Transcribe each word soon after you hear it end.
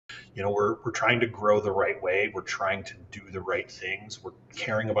we're trying to grow the right way. We're trying to do the right things. We're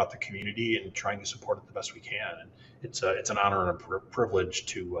caring about the community and trying to support it the best we can. And it's an honor and a privilege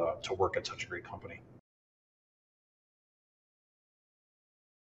to work at such a great company.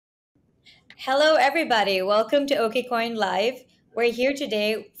 Hello, everybody. Welcome to Okcoin Live. We're here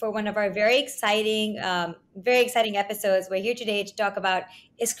today for one of our very exciting episodes. We're here today to talk about,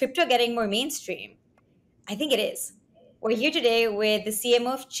 is crypto getting more mainstream? I think it is. We're here today with the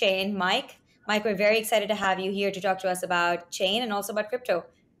CMO of Chain, Mike. Mike, we're very excited to have you here to talk to us about Chain and also about crypto.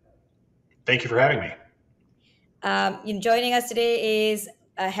 Thank you for having me. Joining us today is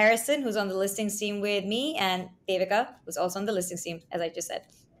Harrison, who's on the listings team with me, and Devika, who's also on the listings team, as I just said.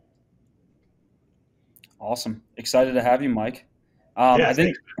 Awesome. Excited to have you, Mike. I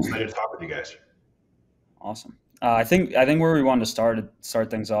think excited to talk with you guys. Awesome. I think where we wanted to start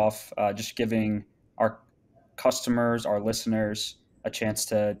things off, just giving our customers, our listeners, a chance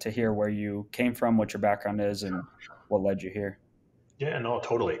to hear where you came from, what your background is, and what led you here. Yeah, no,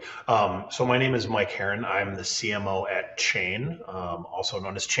 totally. So my name is Mike Herron. I'm the CMO at Chain, also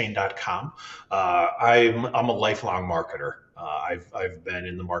known as Chain.com. I'm a lifelong marketer. I've been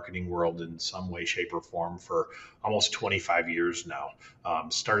in the marketing world in some way, shape, or form for almost 25 years now.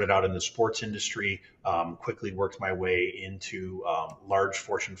 Started out in the sports industry, quickly worked my way into large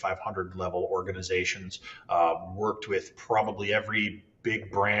Fortune 500 level organizations, worked with probably every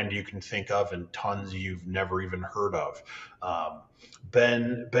big brand you can think of and tons you've never even heard of.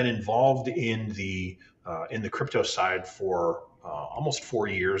 Been involved in the crypto side for almost 4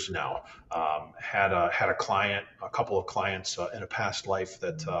 years now. Had a client, a couple of clients in a past life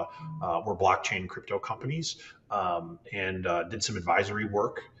that were blockchain crypto companies, and did some advisory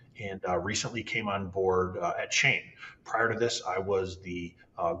work. And recently came on board at Chain. Prior to this, I was the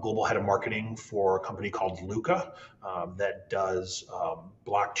global head of marketing for a company called Luca that does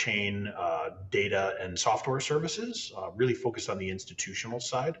blockchain data and software services, really focused on the institutional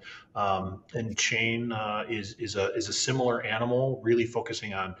side. And Chain is a similar animal, really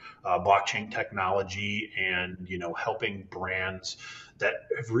focusing on blockchain technology and helping brands that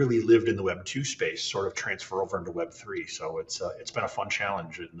have really lived in the Web 2 space sort of transfer over into Web 3. So it's been a fun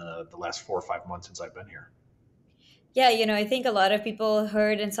challenge in the last 4 or 5 months since I've been here. Yeah, I think a lot of people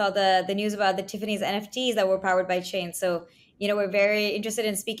heard and saw the news about the Tiffany's NFTs that were powered by Chain. So, we're very interested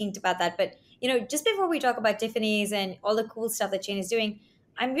in speaking about that. But, just before we talk about Tiffany's and all the cool stuff that Chain is doing,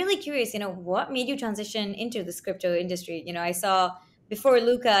 I'm really curious, what made you transition into this crypto industry? I saw before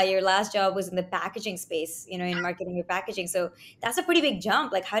Luca, your last job was in the packaging space, in marketing or packaging. So that's a pretty big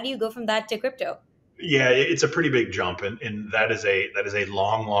jump. Like, how do you go from that to crypto? Yeah, it's a pretty big jump, and that is a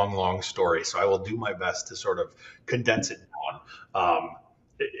long story. So I will do my best to sort of condense it down.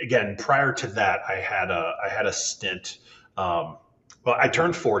 Again, prior to that, I had a stint. Well, I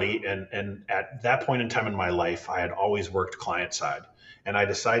turned 40, and at that point in time in my life, I had always worked client side. And I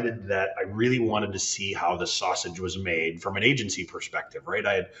decided that I really wanted to see how the sausage was made from an agency perspective, right?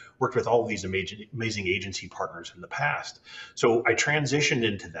 I had worked with all of these amazing agency partners in the past. So I transitioned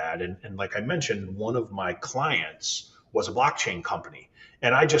into that. And like I mentioned, one of my clients was a blockchain company.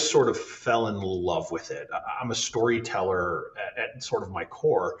 And I just sort of fell in love with it. I'm a storyteller at sort of my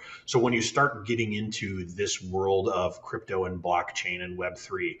core. So when you start getting into this world of crypto and blockchain and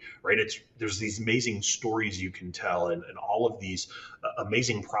Web3, right, there's these amazing stories you can tell and all of these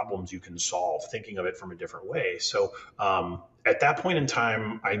amazing problems you can solve, thinking of it from a different way. So at that point in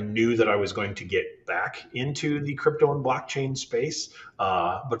time, I knew that I was going to get back into the crypto and blockchain space,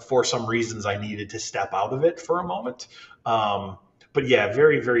 but for some reasons, I needed to step out of it for a moment. But yeah,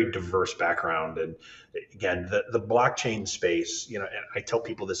 very, very diverse background. And again, the blockchain space, and I tell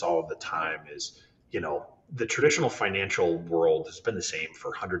people this all of the time is, the traditional financial world has been the same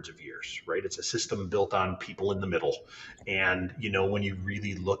for hundreds of years, right? It's a system built on people in the middle. And, when you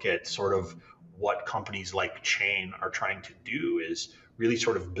really look at sort of what companies like Chain are trying to do is really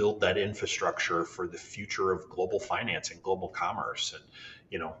sort of build that infrastructure for the future of global finance and global commerce. And,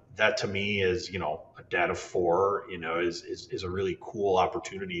 that to me is, a data four, is a really cool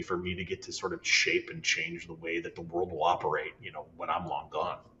opportunity for me to get to sort of shape and change the way that the world will operate, when I'm long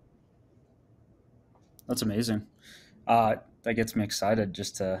gone. That's amazing. That gets me excited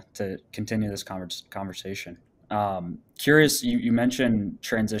just to continue this conversation. Curious, you mentioned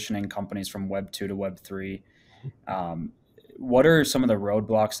transitioning companies from Web 2 to Web 3. What are some of the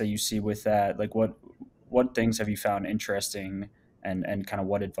roadblocks that you see with that? Like what things have you found interesting and kind of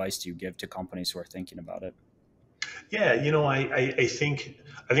what advice do you give to companies who are thinking about it? Yeah, I think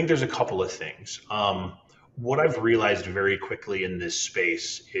there's a couple of things. What I've realized very quickly in this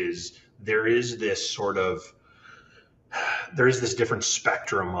space is there is this sort of there is this different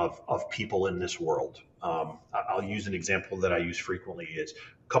spectrum of people in this world. I'll use an example that I use frequently. Is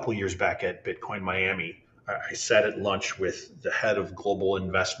a couple of years back at Bitcoin Miami, I sat at lunch with the head of global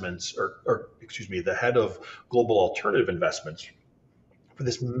investments, or excuse me, the head of global alternative investments for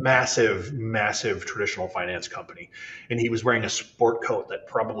this massive, massive traditional finance company. And he was wearing a sport coat that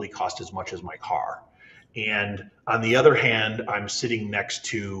probably cost as much as my car. And on the other hand, I'm sitting next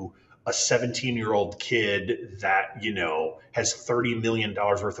to a 17-year-old kid that, has $30 million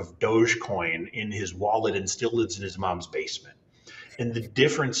worth of Dogecoin in his wallet and still lives in his mom's basement. And the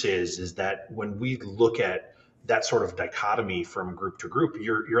difference is that when we look at that sort of dichotomy from group to group,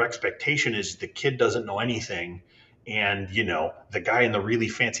 your expectation is the kid doesn't know anything, and the guy in the really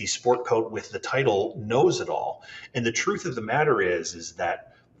fancy sport coat with the title knows it all. And the truth of the matter is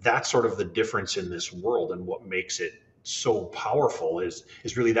that that's sort of the difference in this world, and what makes it so powerful is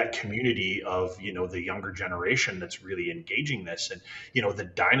really that community of the younger generation that's really engaging this. And the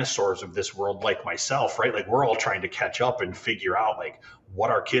dinosaurs of this world, like myself, right, like we're all trying to catch up and figure out like what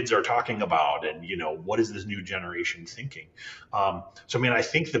our kids are talking about, and what is this new generation thinking. So I mean, I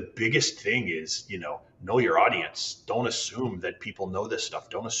think the biggest thing is know your audience. Don't assume that people know this stuff.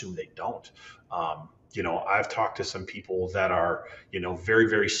 Don't assume they don't. I've talked to some people that are, very,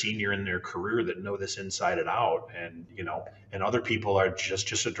 very senior in their career that know this inside and out. And other people are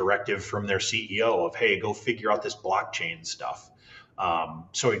just a directive from their CEO of, hey, go figure out this blockchain stuff.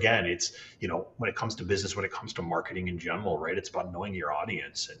 So again, it's, when it comes to business, when it comes to marketing in general, right, it's about knowing your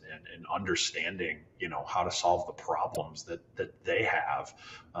audience and understanding, how to solve the problems that they have.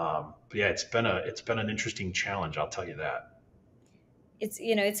 But yeah, it's been an interesting challenge. I'll tell you that.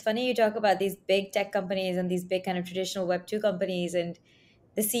 It's funny you talk about these big tech companies and these big kind of traditional Web2 companies, and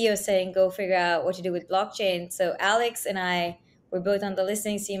the CEO saying go figure out what to do with blockchain. So Alex and I were both on the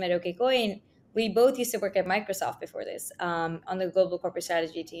listening team at Okcoin. We both used to work at Microsoft before this, on the global corporate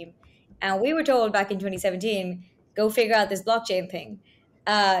strategy team, and we were told back in 2017, go figure out this blockchain thing.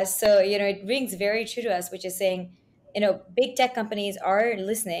 So it rings very true to us, which is saying, big tech companies are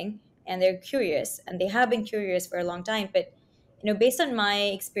listening and they're curious, and they have been curious for a long time, but based on my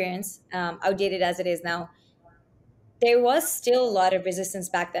experience, outdated as it is now, there was still a lot of resistance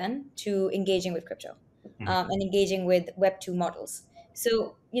back then to engaging with crypto, and engaging with Web2 models.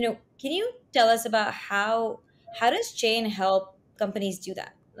 So, can you tell us about how does chain help companies do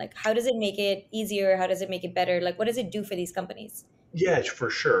that? Like, how does it make it easier? How does it make it better? Like, what does it do for these companies? Yeah, for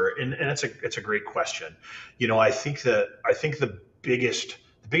sure, and it's a great question. I think the biggest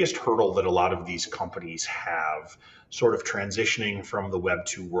hurdle that a lot of these companies have, sort of transitioning from the Web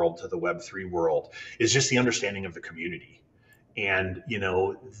 2 world to the Web 3 world, is just the understanding of the community. And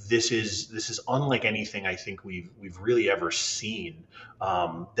this is unlike anything I think we've really ever seen.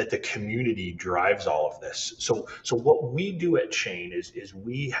 That the community drives all of this. So what we do at Chain is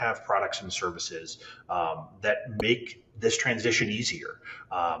we have products and services that make this transition easier.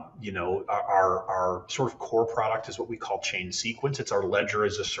 Our sort of core product is what we call Chain Sequence. It's our ledger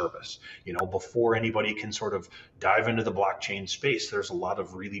as a service. Before anybody can sort of dive into the blockchain space, there's a lot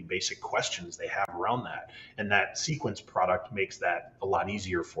of really basic questions they have around that, and that Sequence product makes that a lot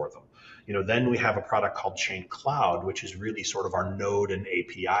easier for them. Then we have a product called Chain Cloud, which is really sort of our node and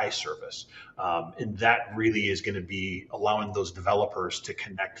API service. And that really is going to be allowing those developers to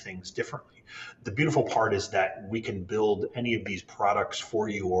connect things differently. The beautiful part is that we can build any of these products for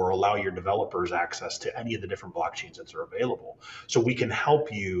you, or allow your developers access to any of the different blockchains that are available. So we can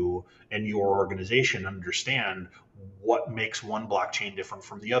help you and your organization understand what makes one blockchain different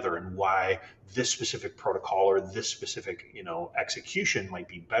from the other, and why this specific protocol or this specific execution might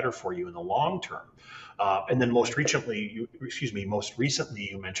be better for you in the long term. And then most recently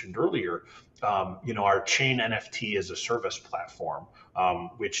you mentioned earlier, our Chain NFT as a service platform,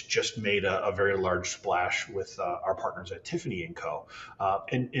 which just made a very large splash with our partners at Tiffany & Co.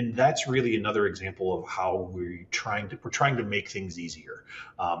 And that's really another example of how we're trying to make things easier.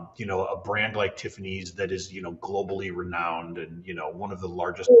 A brand like Tiffany's that is globally renowned, and one of the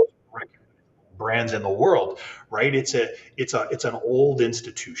largest brands in the world, right? It's an old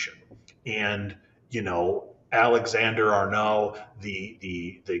institution, and Alexander Arnault,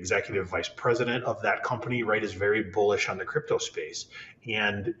 the executive vice president of that company, right, is very bullish on the crypto space.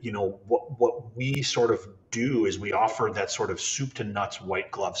 And what we sort of do is we offer that sort of soup to nuts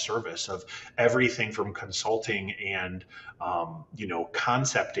white glove service of everything from consulting and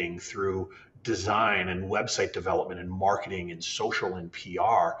concepting through design and website development and marketing and social and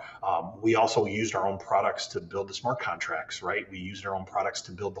PR. We also used our own products to build the smart contracts, right? We used our own products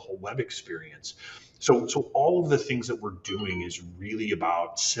to build the whole web experience. So all of the things that we're doing is really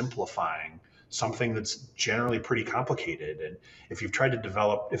about simplifying something that's generally pretty complicated. And if you've tried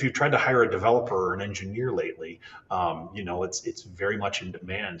to hire a developer or an engineer lately, it's very much in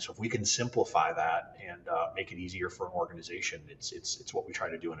demand. So if we can simplify that and make it easier for an organization, it's what we try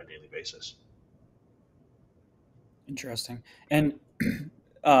to do on a daily basis. Interesting. And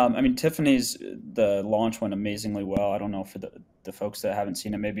I mean, Tiffany's, the launch went amazingly well. I don't know, for the folks that haven't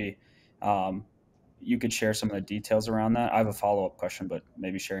seen it, maybe you could share some of the details around that. I have a follow-up question, but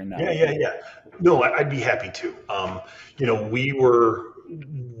maybe sharing that. Yeah. No, I'd be happy to. We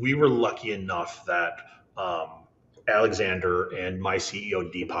were lucky enough that Alexander and my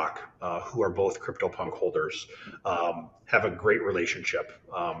CEO Deepak, who are both CryptoPunk holders, have a great relationship.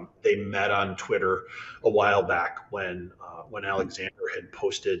 They met on Twitter a while back when Alexander had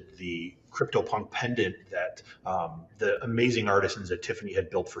posted the CryptoPunk pendant that the amazing artisans at Tiffany had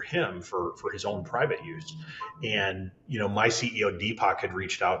built for him for his own private use. And my CEO Deepak had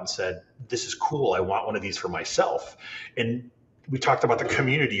reached out and said, "This is cool. I want one of these for myself." And we talked about the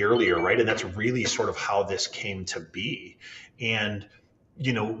community earlier, right? And that's really sort of how this came to be. And,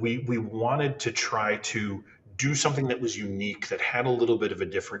 we wanted to try to do something that was unique, that had a little bit of a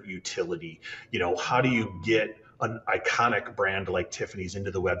different utility. How do you get an iconic brand like Tiffany's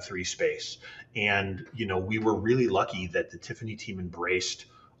into the Web3 space? And, we were really lucky that the Tiffany team embraced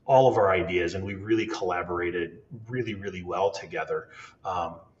all of our ideas, and we really collaborated really, really well together.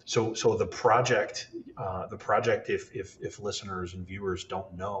 So the project, if listeners and viewers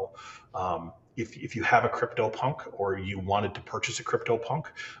don't know, if you have a CryptoPunk or you wanted to purchase a CryptoPunk,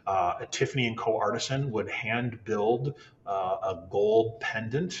 a Tiffany & Co. artisan would hand build a gold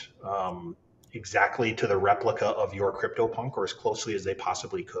pendant, exactly to the replica of your CryptoPunk, or as closely as they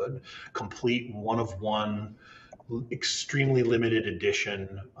possibly could, complete one of one, extremely limited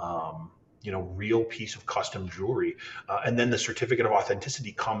edition, real piece of custom jewelry. And then the certificate of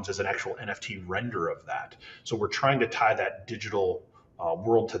authenticity comes as an actual NFT render of that. So we're trying to tie that digital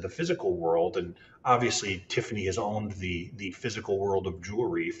world to the physical world. And obviously Tiffany has owned the physical world of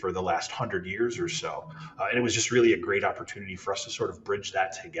jewelry for the last 100 years or so. And it was just really a great opportunity for us to sort of bridge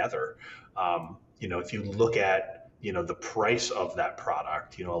that together. If you look at, the price of that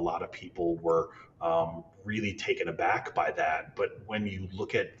product, a lot of people were really taken aback by that. But when you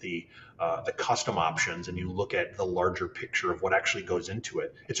look at the custom options and you look at the larger picture of what actually goes into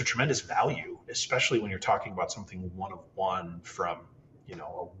it, it's a tremendous value, especially when you're talking about something one of one from,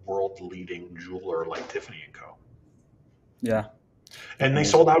 a world leading jeweler like Tiffany & Co. Yeah. And they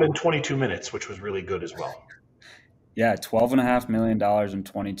sold out in 22 minutes, which was really good as well. Yeah. $12.5 million in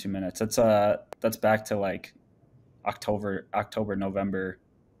 22 minutes. That's back to like October, November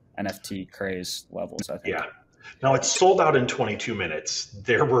NFT craze levels, I think. Yeah. Now it's sold out in 22 minutes.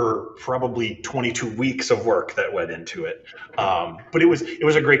 There were probably 22 weeks of work that went into it. But it was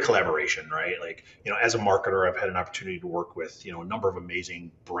a great collaboration, right? Like, as a marketer, I've had an opportunity to work with, a number of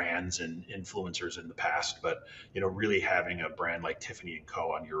amazing brands and influencers in the past, but, really having a brand like Tiffany &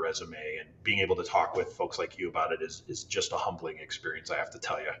 Co. on your resume and being able to talk with folks like you about it is just a humbling experience, I have to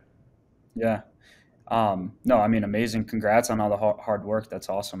tell you. Yeah. No, I mean, amazing. Congrats on all the hard work. That's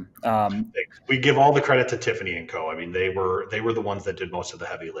awesome. We give all the credit to Tiffany & Co. I mean, they were the ones that did most of the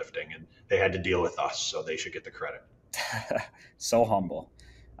heavy lifting, and they had to deal with us, so they should get the credit. So humble.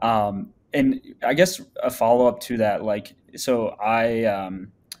 And I guess a follow-up to that, like, so I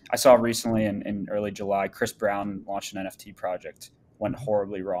saw recently in early July, Chris Brown launched an NFT project, went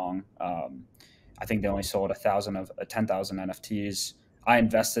horribly wrong. I think they only sold 10,000 NFTs. I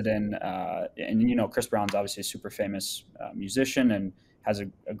invested in, and Chris Brown's obviously a super famous musician and has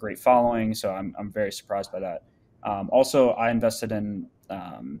a great following, so I'm very surprised by that. Also, I invested in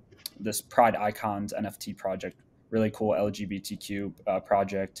this Pride Icons NFT project, really cool LGBTQ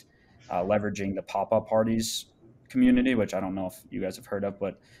project, leveraging the pop-up parties community, which I don't know if you guys have heard of,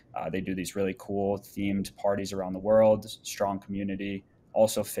 but they do these really cool themed parties around the world, strong community,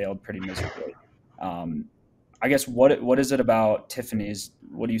 also failed pretty miserably. I guess what is it about Tiffany's?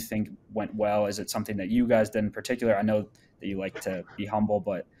 What do you think went well? Is it something that you guys did in particular? I know that you like to be humble,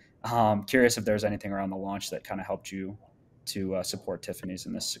 but curious if there's anything around the launch that kind of helped you to support Tiffany's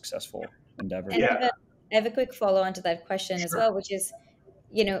in this successful endeavor. And I have a quick follow on to that question as well, which is,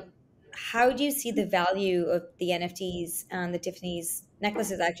 how do you see the value of the NFTs and the Tiffany's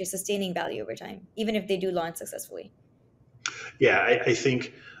necklaces actually sustaining value over time, even if they do launch successfully? Yeah, I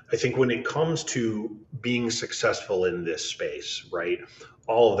think when it comes to being successful in this space, right,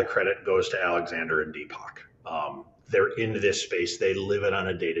 all of the credit goes to Alexander and Deepak. They're in this space. They live it on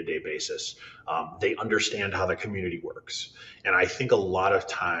a day-to-day basis. They understand how the community works. And I think a lot of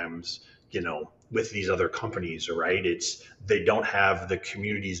times, with these other companies, right? It's they don't have the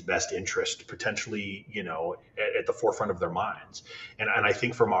community's best interest potentially, at the forefront of their minds. And I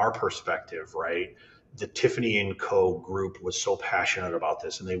think from our perspective, right, the Tiffany and Co. group was so passionate about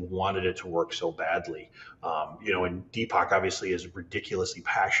this and they wanted it to work so badly. And Deepak obviously is ridiculously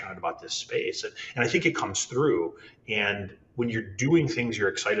passionate about this space. And I think it comes through. And when you're doing things you're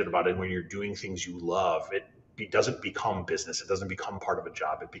excited about and when you're doing things you love, it doesn't become business. It doesn't become part of a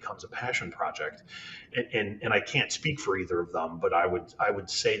job. It becomes a passion project. And I can't speak for either of them, but I would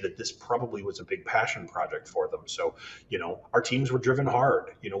say that this probably was a big passion project for them. So, our teams were driven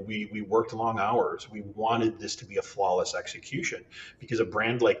hard. We worked long hours. We wanted this to be a flawless execution because a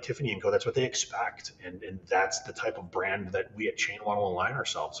brand like Tiffany and Co., that's what they expect. And that's the type of brand that we at Chain want to align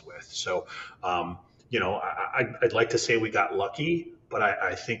ourselves with. So, I'd like to say we got lucky, but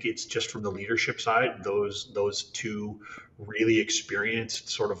I think it's just from the leadership side. Those two really experienced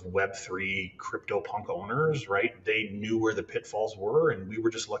sort of Web3 CryptoPunk owners, right? They knew where the pitfalls were, and we were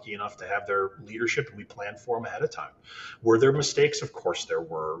just lucky enough to have their leadership, and we planned for them ahead of time. Were there mistakes? Of course there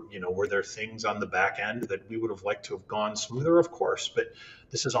were. Were there things on the back end that we would have liked to have gone smoother? Of course, but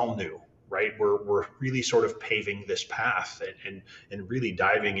this is all new. Right, we're really sort of paving this path and really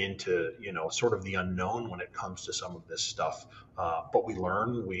diving into sort of the unknown when it comes to some of this stuff. But we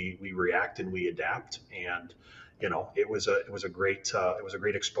learn, we react, and we adapt. And it was a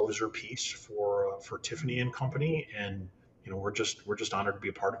great exposure piece for Tiffany and Company. And we're just honored to be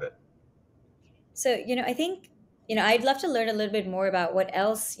a part of it. So, I think, I'd love to learn a little bit more about what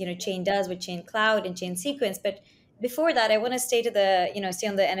else, Chain does with Chain Cloud and Chain Sequence. But before that, I want to stay on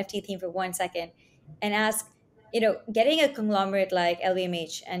the NFT theme for 1 second and ask, getting a conglomerate like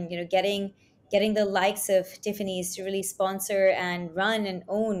LVMH and, getting the likes of Tiffany's to really sponsor and run and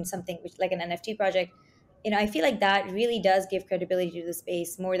own something which like an NFT project, I feel like that really does give credibility to the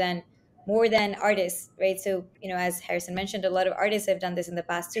space more than artists, right? So, as Harrison mentioned, a lot of artists have done this in the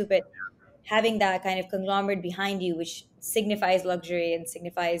past too, but having that kind of conglomerate behind you, which signifies luxury and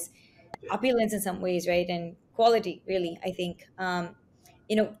signifies opulence in some ways, right? And quality, really, I think.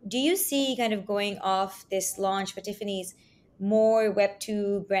 Do you see kind of going off this launch for Tiffany's more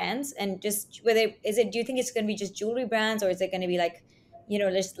Web2 brands and just do you think it's going to be just jewelry brands or is it going to be like,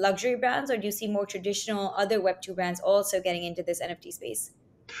 just luxury brands or do you see more traditional other Web2 brands also getting into this NFT space?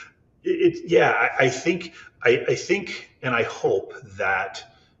 Yeah, I think, and I hope that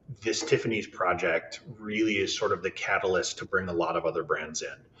this Tiffany's project really is sort of the catalyst to bring a lot of other brands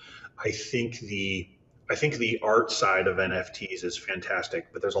in. I think the I think the art side of NFTs is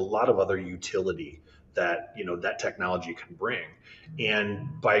fantastic, but there's a lot of other utility that that technology can bring.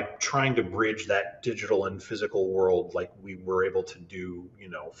 And by trying to bridge that digital and physical world like we were able to do,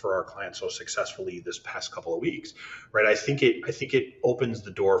 for our clients so successfully this past couple of weeks, right? I think it opens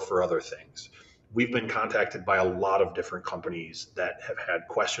the door for other things. We've been contacted by a lot of different companies that have had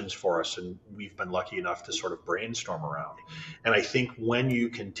questions for us, and we've been lucky enough to sort of brainstorm around. And I think when you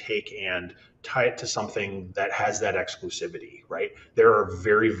can take and tie it to something that has that exclusivity, right? There are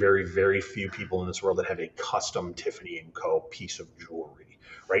very, very, very few people in this world that have a custom Tiffany and Co. piece of jewelry,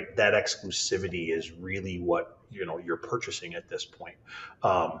 right? That exclusivity is really what you're purchasing at this point.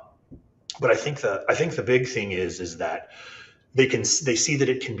 But I think the big thing is that they see that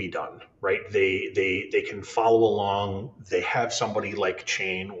it can be done, right? They can follow along. They have somebody like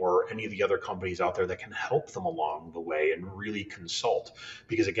Chain or any of the other companies out there that can help them along the way and really consult.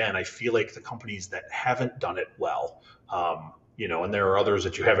 Because again, I feel like the companies that haven't done it well, and there are others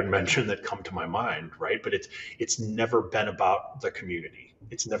that you haven't mentioned that come to my mind, right? But it's never been about the community.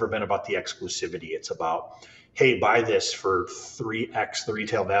 It's never been about the exclusivity. It's about, hey, buy this for 3x the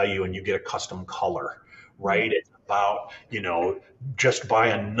retail value and you get a custom color, right? It's about, just buy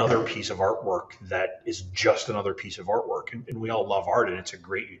another piece of artwork that is just another piece of artwork. And we all love art and it's a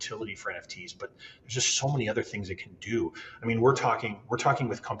great utility for NFTs, but there's just so many other things it can do. I mean, we're talking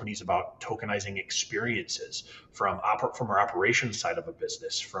with companies about tokenizing experiences from our operations side of a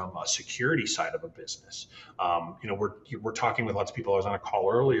business, from a security side of a business. We're talking with lots of people. I was on a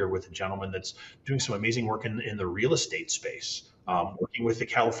call earlier with a gentleman that's doing some amazing work in the real estate space. Working with the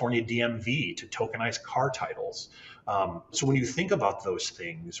California DMV to tokenize car titles. So when you think about those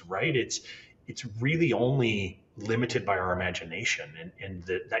things, right, it's really only limited by our imagination and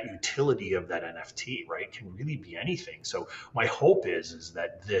that utility of that NFT, right, can really be anything. So my hope is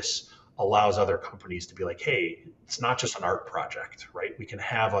that this allows other companies to be like, hey, it's not just an art project, right? We can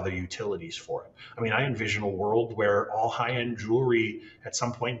have other utilities for it. I mean, I envision a world where all high-end jewelry at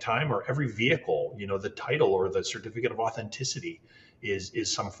some point in time, or every vehicle, the title or the certificate of authenticity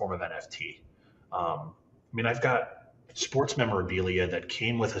is some form of NFT. I mean, I've got sports memorabilia that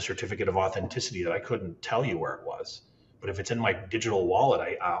came with a certificate of authenticity that I couldn't tell you where it was. But if it's in my digital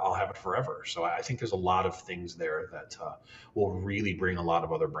wallet, I'll have it forever. So I think there's a lot of things there that will really bring a lot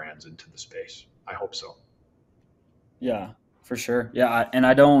of other brands into the space. I hope so. Yeah, for sure. Yeah, and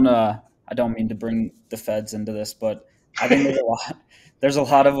I don't mean to bring the feds into this, but I think there's a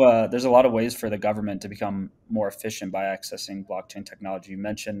lot of ways for the government to become more efficient by accessing blockchain technology. You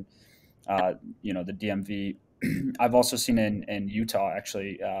mentioned the DMV. I've also seen in Utah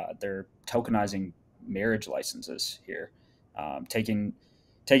actually they're tokenizing marriage licenses here, taking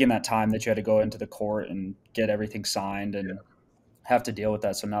that time that you had to go into the court and get everything signed and have to deal with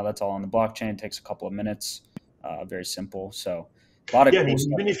that. So now that's all on the blockchain. It takes a couple of minutes. Very simple. So a lot of Yeah, I cool mean,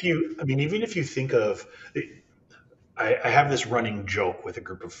 stuff. even if you think of, I have this running joke with a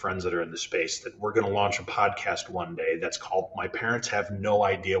group of friends that are in the space that we're going to launch a podcast one day that's called "My Parents Have No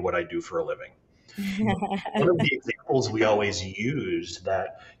Idea What I Do for a Living." One of the examples we always use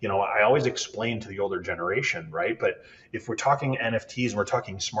that, I always explain to the older generation, right? But if we're talking NFTs and we're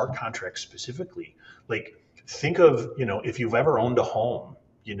talking smart contracts specifically, like think of, if you've ever owned a home,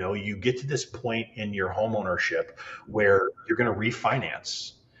 you get to this point in your home ownership where you're going to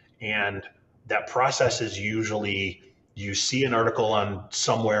refinance. And that process is usually you see an article on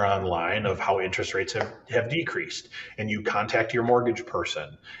somewhere online of how interest rates have decreased, and you contact your mortgage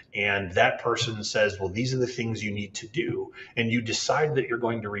person, and that person says, well, these are the things you need to do, and you decide that you're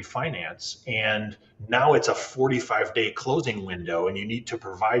going to refinance, and now it's a 45-day closing window, and you need to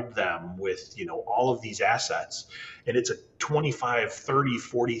provide them with all of these assets, and it's a 25, 30,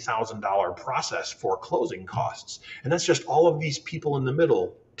 $40,000 process for closing costs, and that's just all of these people in the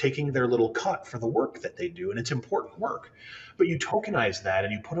middle taking their little cut for the work that they do, and it's important work. But you tokenize that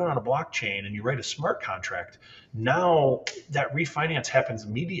and you put it on a blockchain and you write a smart contract. Now that refinance happens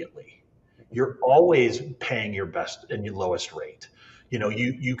immediately. You're always paying your best and your lowest rate.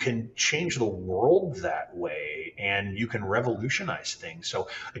 You can change the world that way, and you can revolutionize things. So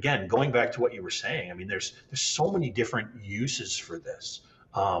again, going back to what you were saying, I mean, there's so many different uses for this.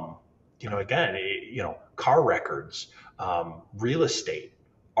 Again, car records, real estate,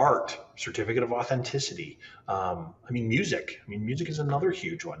 art, certificate of authenticity. I mean, music. I mean, music is another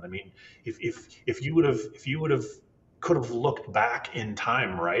huge one. I mean, if you would have could have looked back in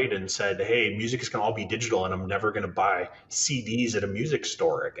time, right, and said, "Hey, music is going to all be digital, and I'm never going to buy CDs at a music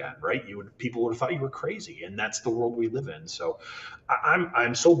store again," right? People would have thought you were crazy, and that's the world we live in. So,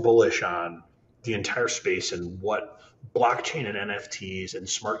 I'm so bullish on the entire space and what blockchain and NFTs and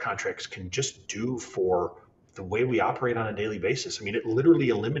smart contracts can just do for the way we operate on a daily basis. I mean, it literally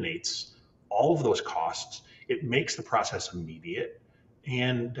eliminates all of those costs. It makes the process immediate,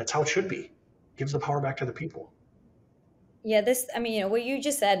 and that's how it should be. It gives the power back to the people. Yeah, I mean, what you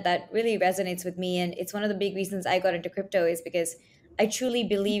just said, that really resonates with me. And it's one of the big reasons I got into crypto is because I truly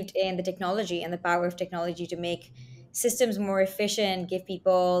believed in the technology and the power of technology to make systems more efficient, give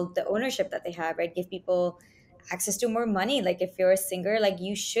people the ownership that they have, right? Give people access to more money. Like if you're a singer, like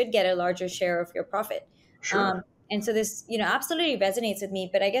you should get a larger share of your profit. Sure. And so this, absolutely resonates with me.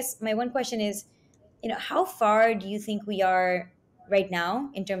 But I guess my one question is, how far do you think we are right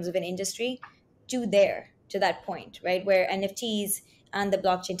now in terms of an industry to that point, right, where NFTs and the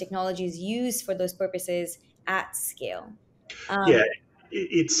blockchain technology is used for those purposes at scale? Yeah, um,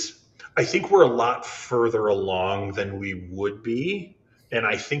 it's. I think we're a lot further along than we would be, and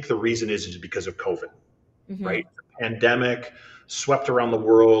I think the reason is because of COVID, right? mhm. Pandemic swept around the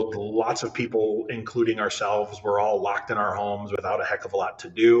world. Lots of people, including ourselves, were all locked in our homes without a heck of a lot to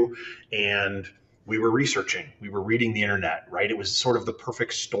do. And we were researching, we were reading the internet, right? It was sort of the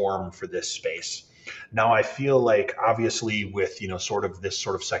perfect storm for this space. Now I feel like obviously with sort of this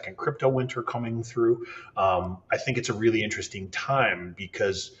sort of second crypto winter coming through, I think it's a really interesting time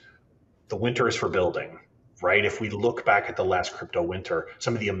because the winter is for building, right? If we look back at the last crypto winter,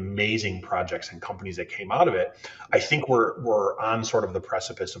 some of the amazing projects and companies that came out of it, I think we're on sort of the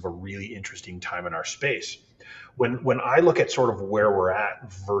precipice of a really interesting time in our space. When I look at sort of where we're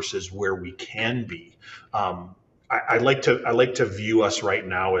at versus where we can be, I like to view us right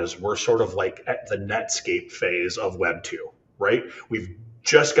now as we're sort of like at the Netscape phase of Web 2, right? We've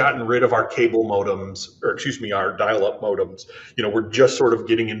just gotten rid of our cable modems, or excuse me, our dial-up modems. We're just sort of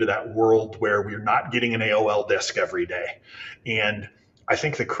getting into that world where we're not getting an AOL disk every day. And I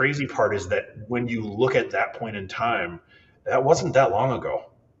think the crazy part is that when you look at that point in time, that wasn't that long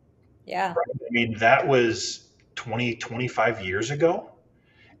ago, Yeah. right? I mean, that was 20, 25 years ago.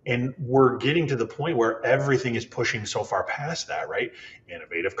 And we're getting to the point where everything is pushing so far past that, right?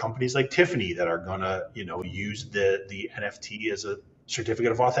 Innovative companies like Tiffany that are gonna, use the NFT as a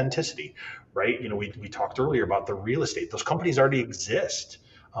certificate of authenticity, right? We talked earlier about the real estate. Those companies already exist.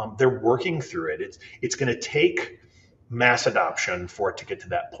 They're working through it. It's going to take mass adoption for it to get to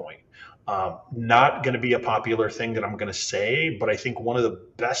that point. Not going to be a popular thing that I'm going to say, but I think one of the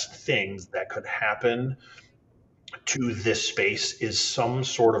best things that could happen to this space is some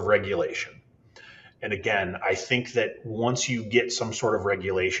sort of regulation. And again, I think that once you get some sort of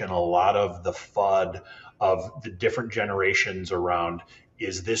regulation, a lot of the FUD of the different generations around,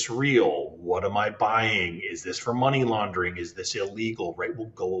 is this real? What am I buying? Is this for money laundering? Is this illegal? Right, will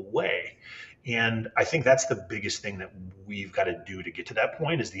go away. And I think that's the biggest thing that we've got to do to get to that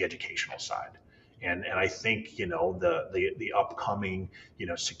point is the educational side. And I think, the upcoming,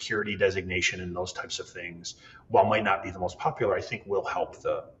 security designation and those types of things, while might not be the most popular, I think will help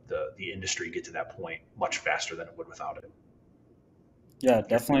the industry get to that point much faster than it would without it. Yeah,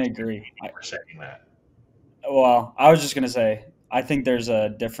 definitely agree. For saying that. Well, I was just going to say, I think there's a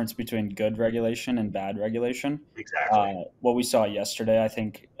difference between good regulation and bad regulation. Exactly. What we saw yesterday, I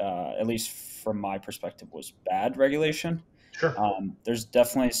think, at least from my perspective, was bad regulation. Sure. There's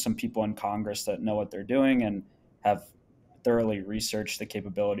definitely some people in Congress that know what they're doing and have thoroughly researched the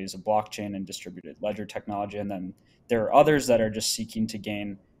capabilities of blockchain and distributed ledger technology. And then there are others that are just seeking to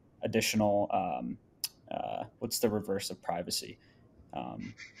gain additional, what's the reverse of privacy?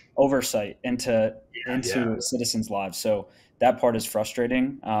 Oversight into citizens' lives. So that part is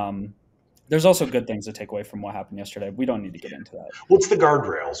frustrating. There's also good things to take away from what happened yesterday. We don't need to get into that. Well, it's the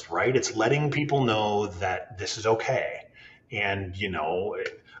guardrails, right? It's letting people know that this is okay. And,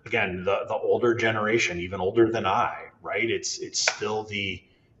 again, the older generation, even older than I, right? It's still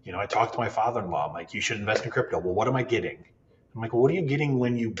I talked to my father-in-law, I'm like, you should invest in crypto. Well, what am I getting? I'm like, well, what are you getting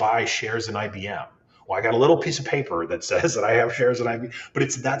when you buy shares in IBM? Well, I got a little piece of paper that says that I have shares in IBM, but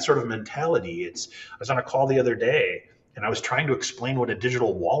it's that sort of mentality. I was on a call the other day and I was trying to explain what a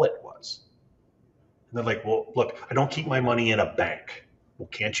digital wallet was. And they're like, well, look, I don't keep my money in a bank. Well,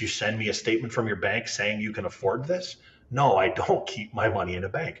 can't you send me a statement from your bank saying you can afford this? No, I don't keep my money in a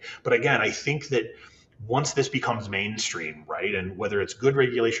bank. But again, I think that once this becomes mainstream, right, and whether it's good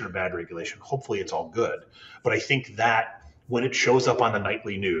regulation or bad regulation, hopefully it's all good. But I think that when it shows up on the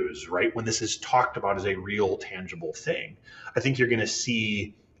nightly news, right, when this is talked about as a real tangible thing, I think you're going to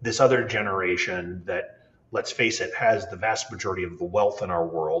see this other generation that, let's face it, has the vast majority of the wealth in our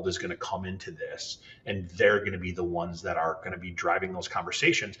world is going to come into this, and they're going to be the ones that are going to be driving those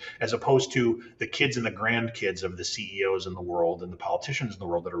conversations, as opposed to the kids and the grandkids of the CEOs in the world and the politicians in the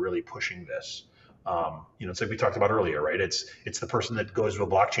world that are really pushing this. It's like we talked about earlier, right? It's the person that goes to a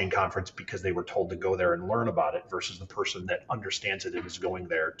blockchain conference because they were told to go there and learn about it versus the person that understands it and is going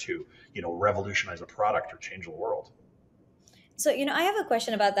there to, revolutionize a product or change the world. So, I have a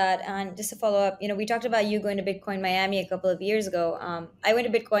question about that. And just to follow up, we talked about you going to Bitcoin Miami a couple of years ago. I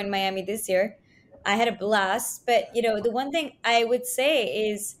went to Bitcoin Miami this year. I had a blast. But, the one thing I would say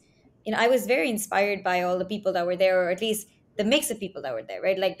is, I was very inspired by all the people that were there, or at least the mix of people that were there,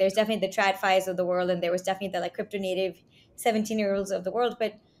 right? Like there's definitely the TradFis of the world, and there was definitely the like crypto native 17-year-olds of the world.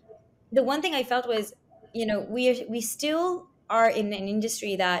 But the one thing I felt was, we still are in an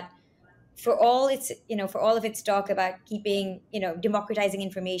industry that, for all of its talk about keeping, democratizing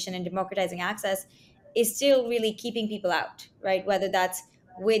information and democratizing access, is still really keeping people out, right? Whether that's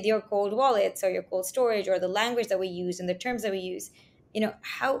with your cold wallets or your cold storage or the language that we use and the terms that we use,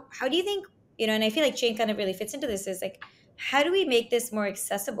 how do you think, and I feel like chain kind of really fits into this, is like, how do we make this more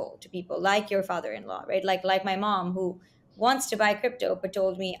accessible to people like your father-in-law, right? Like my mom, who wants to buy crypto but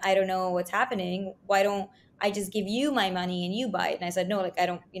told me, I don't know what's happening. Why don't I just give you my money and you buy it? And I said, no, like I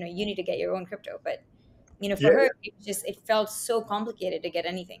don't, you need to get your own crypto. But, for her, it felt so complicated to get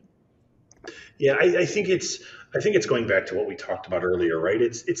anything. Yeah, I think it's going back to what we talked about earlier, right?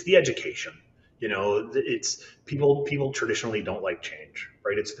 It's the education. It's people traditionally don't like change,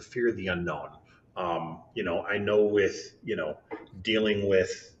 right? It's the fear of the unknown. I know with, dealing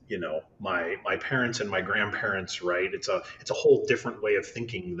with, my parents and my grandparents, right? It's a whole different way of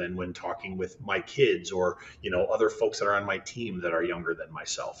thinking than when talking with my kids or, other folks that are on my team that are younger than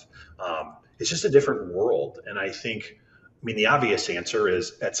myself. It's just a different world. And I think, the obvious answer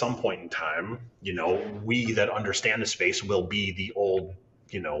is at some point in time, we that understand the space will be the old,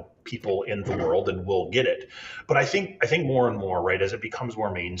 people in the world and will get it. But I think more and more, right, as it becomes more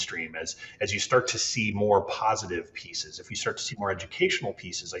mainstream, as you start to see more positive pieces, if you start to see more educational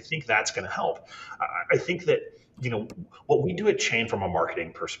pieces, I think that's going to help. I think that, what we do at Chain from a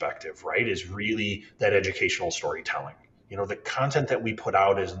marketing perspective, right, is really that educational storytelling. The content that we put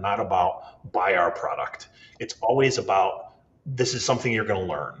out is not about buy our product. It's always about, this is something you're going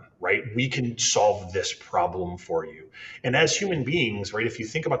to learn, right? We can solve this problem for you. And as human beings, right, if you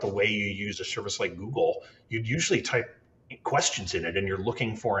think about the way you use a service like Google, you'd usually type questions in it and you're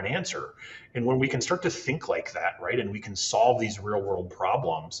looking for an answer. And when we can start to think like that, right, and we can solve these real world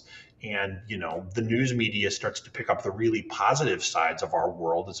problems, and the news media starts to pick up the really positive sides of our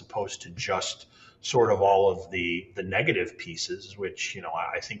world as opposed to just sort of all of the negative pieces, which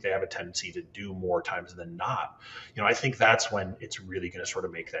I think they have a tendency to do more times than not. I think that's when it's really going to sort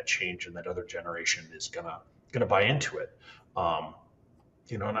of make that change, and that other generation is gonna buy into it. um,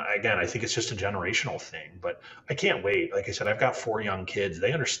 and again, I think it's just a generational thing, but I can't wait. Like I said, I've got 4 young kids.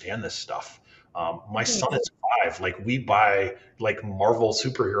 They understand this stuff. My son is 5. Like, we buy like Marvel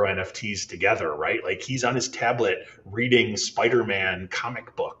superhero NFTs together, right? Like, he's on his tablet reading Spider-Man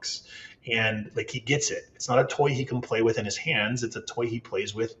comic books, and like, he gets it. It's not a toy he can play with in his hands. It's a toy he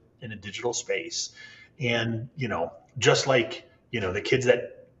plays with in a digital space. And just like the kids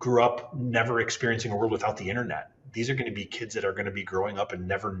that grew up never experiencing a world without the internet, these are going to be kids that are going to be growing up and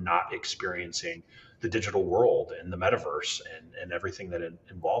never not experiencing the digital world and the metaverse and everything that it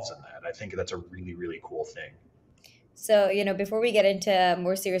involves in that. I think that's a really, really cool thing. So, before we get into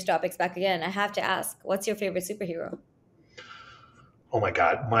more serious topics back again, I have to ask, what's your favorite superhero? Oh my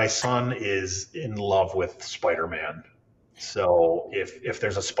God, my son is in love with Spider-Man. So if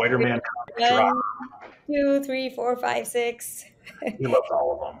there's a Spider-Man comic drop, One, two, three, four, five, six. he loves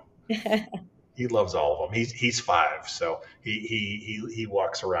all of them. He loves all of them. He's 5, so he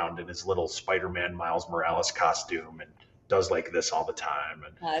walks around in his little Spider-Man Miles Morales costume and does like this all the time.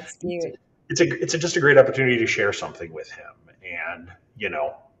 And That's cute. it's just a great opportunity to share something with him. And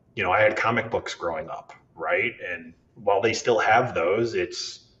I had comic books growing up, right? And while they still have those,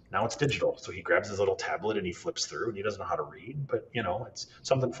 now it's digital. So he grabs his little tablet and he flips through, and he doesn't know how to read, but it's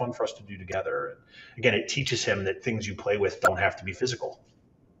something fun for us to do together. And again, it teaches him that things you play with don't have to be physical.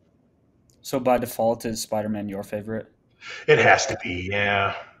 So by default, is Spider-Man your favorite? It has to be,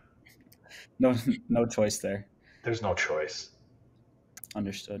 yeah. No, no choice there. There's no choice.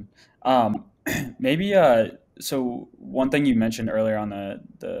 Understood. Maybe so one thing you mentioned earlier on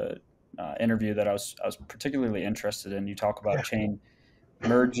the interview that I was particularly interested in, you talk about Yeah. chain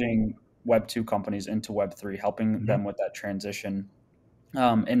merging Web 2 companies into Web 3, helping Mhm. them with that transition.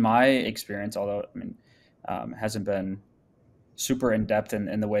 In my experience, although it hasn't been super in depth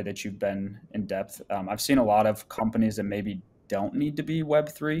in the way that you've been in depth, I've seen a lot of companies that maybe don't need to be Web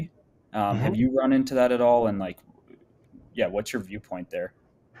 3. Have Mhm. you run into that at all? And like, yeah, what's your viewpoint there?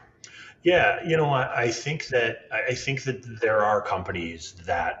 Yeah, I think that there are companies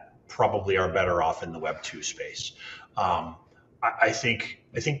that probably are better off in the Web 2 space. Um, I think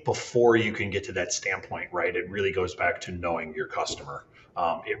before you can get to that standpoint, right, it really goes back to knowing your customer.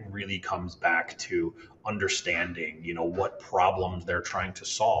 It really comes back to understanding, what problems they're trying to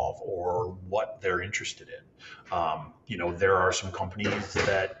solve or what they're interested in. There are some companies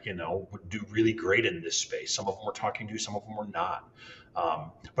that would do really great in this space. Some of them we're talking to, some of them we're not.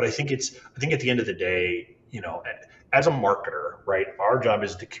 But I think at the end of the day, as a marketer, right, our job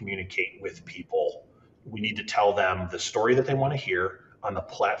is to communicate with people. We need to tell them the story that they want to hear on the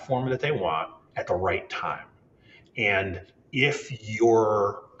platform that they want at the right time. And if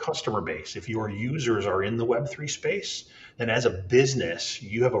your customer base, if your users are in the Web3 space, then as a business,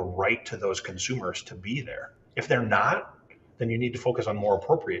 you have a right to those consumers to be there. If they're not, then you need to focus on more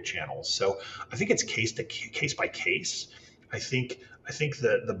appropriate channels. So I think it's case by case. I think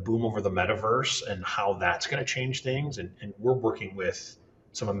the boom over the metaverse and how that's going to change things, and we're working with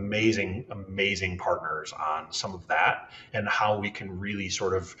some amazing, amazing partners on some of that, and how we can really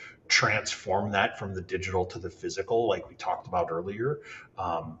sort of transform that from the digital to the physical, like we talked about earlier.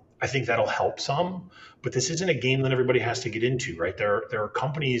 I think that'll help some, but this isn't a game that everybody has to get into, right? There are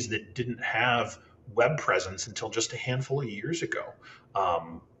companies that didn't have web presence until just a handful of years ago.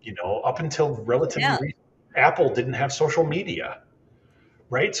 Up until relatively Yeah. recent, Apple didn't have social media,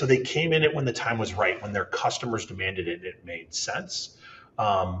 right? So they came in it when the time was right, when their customers demanded it, it made sense.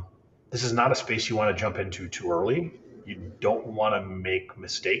 Um, this is not a space you want to jump into too early. You don't want to make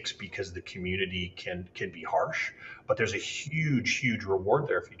mistakes because the community can be harsh, but there's a huge, huge reward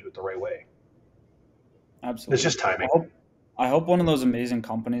there if you do it the right way. It's Absolutely. just I timing. hope I hope one of those amazing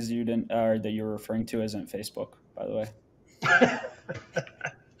companies you didn't or that you're referring to isn't Facebook, by the way.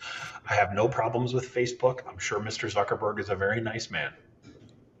 I have no problems with Facebook. I'm sure Mr. Zuckerberg is a very nice man.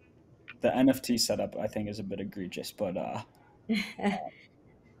 The NFT setup I think is a bit egregious, but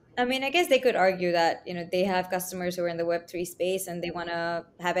I mean, I guess they could argue that, they have customers who are in the Web3 space and they want to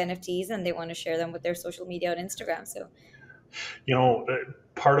have NFTs and they want to share them with their social media on Instagram. So You know,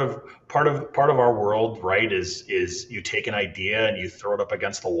 part of our world, right, is you take an idea and you throw it up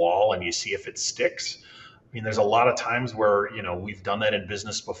against the wall and you see if it sticks. I mean, there's a lot of times where, we've done that in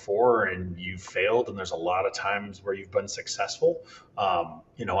business before and you've failed, and there's a lot of times where you've been successful.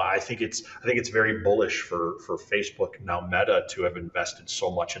 I think it's very bullish for Facebook, now Meta, to have invested so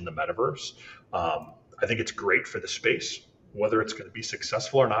much in the metaverse. I think it's great for the space. Whether it's going to be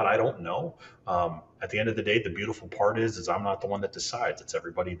successful or not, I don't know. At the end of the day, the beautiful part is I'm not the one that decides. It's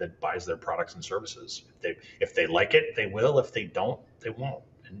everybody that buys their products and services. If they like it, they will. If they don't, they won't.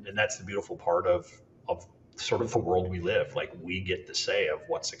 And that's the beautiful part of sort of the world we live. Like, we get the say of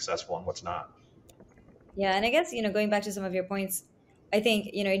what's successful and what's not. Yeah, and I guess, going back to some of your points, I think,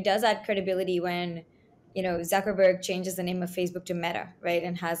 it does add credibility when, Zuckerberg changes the name of Facebook to Meta, right?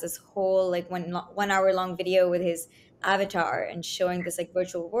 And has this whole like 1 hour long video with his avatar and showing this like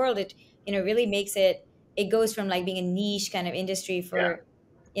virtual world. It, really makes it goes from like being a niche kind of industry Yeah. for,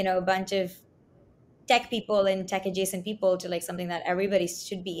 a bunch of tech people and tech adjacent people to like something that everybody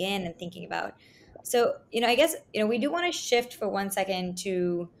should be in and thinking about. So, I guess, we do want to shift for 1 second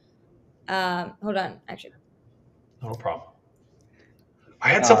to, hold on, actually. No problem. I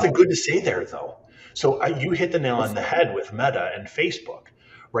had Uh, something good to say there, though. So you hit the nail on the head with Meta and Facebook,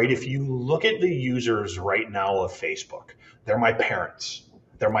 right? If you look at the users right now of Facebook, they're my parents,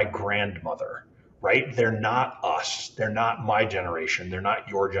 they're my grandmother, right? They're not us. They're not my generation. They're not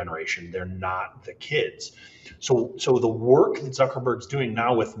your generation. They're not the kids. So the work that Zuckerberg's doing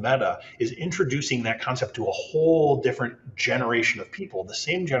now with Meta is introducing that concept to a whole different generation of people, the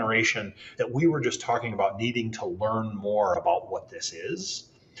same generation that we were just talking about needing to learn more about what this is.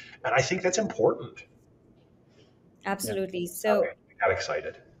 And I think that's important. yeah. Absolutely. Okay, So, I got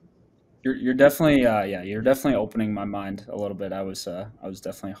excited. You're definitely yeah, you're definitely opening my mind a little bit. I was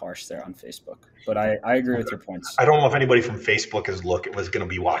definitely harsh there on Facebook, but I agree with your points. I don't know if anybody from Facebook was going to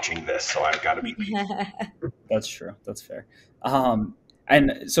be watching this, so I've got to be mean. That's true. That's fair.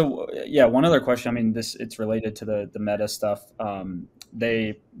 And so yeah, one other question. I mean, this it's related to the Meta stuff.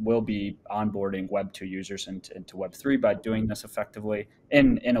 They will be onboarding Web 2 users into Web 3 by doing this effectively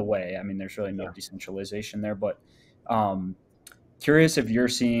in a way. I mean, there's really no Yeah. decentralization there, but um, curious if you're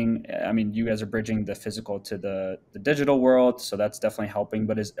seeing. I mean, you guys are bridging the physical to the digital world, so that's definitely helping.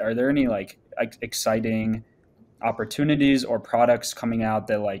 But are there any like exciting opportunities or products coming out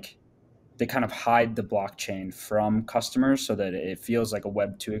that like they kind of hide the blockchain from customers so that it feels like a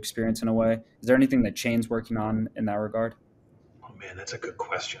Web 2 experience in a way? Is there anything that Chain's working on in that regard? Oh man, that's a good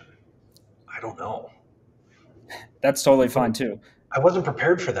question. I don't know. That's totally fine too. I wasn't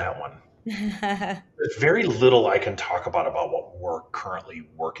prepared for that one. There's very little I can talk about what we're currently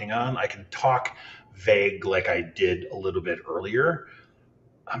working on. I can talk vague like I did a little bit earlier.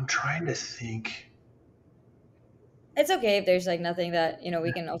 I'm trying to think. it's okay if there's like nothing that,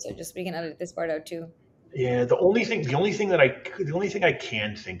 we can edit this part out too. Yeah, the only thing I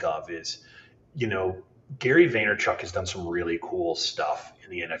can think of is, you know, Gary Vaynerchuk has done some really cool stuff in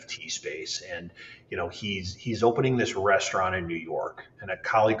the NFT space, and he's opening this restaurant in New York, and a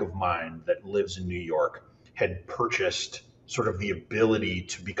colleague of mine that lives in New York had purchased sort of the ability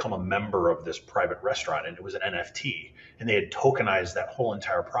to become a member of this private restaurant, and it was an NFT, and they had tokenized that whole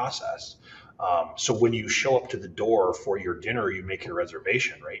entire process. So when you show up to the door for your dinner, you make your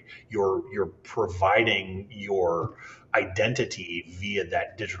reservation, right? You're providing your identity via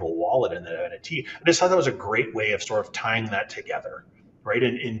that digital wallet and that NFT. I just thought that was a great way of sort of tying that together, right?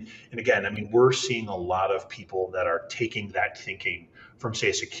 And again, I mean, we're seeing a lot of people that are taking that thinking from, say,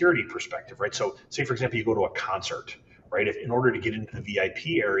 a security perspective, right? So, say for example, you go to a concert, right? If in order to get into the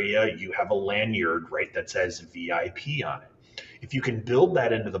VIP area, you have a lanyard, right, that says VIP on it. If you can build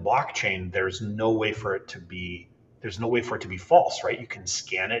that into the blockchain, there's no way for it to be false, right? You can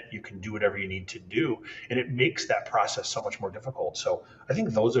scan it, you can do whatever you need to do, and it makes that process so much more difficult. So I think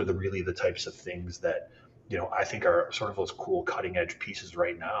those are really the types of things that I think are sort of those cool cutting edge pieces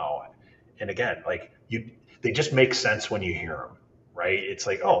right now. And again, like they just make sense when you hear them, right? It's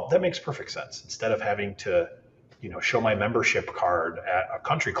like, oh, that makes perfect sense. Instead of having to show my membership card at a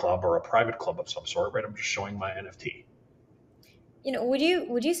country club or a private club of some sort, right? I'm just showing my NFT. Would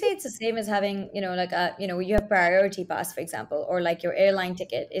you say it's the same as having, like you have priority pass, for example, or like your airline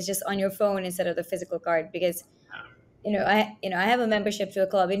ticket is just on your phone instead of the physical card? Because I have a membership to a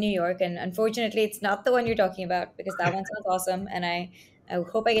club in New York, and unfortunately, it's not the one you're talking about because that one sounds awesome, and I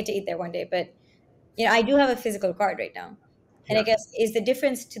hope I get to eat there one day. But I do have a physical card right now, and I Yeah. guess is the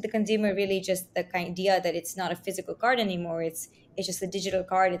difference to the consumer really just the idea that it's not a physical card anymore? It's just a digital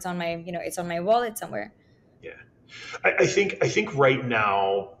card. It's on my it's on my wallet somewhere. Yeah. I think right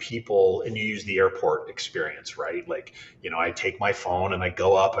now people, and you use the airport experience, right? Like, I take my phone and I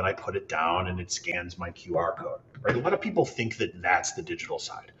go up and I put it down and it scans my QR code, right? A lot of people think that that's the digital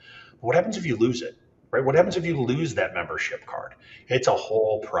side. But what happens if you lose it, right? What happens if you lose that membership card? It's a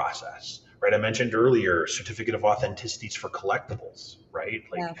whole process, right? I mentioned earlier certificate of authenticities for collectibles, right?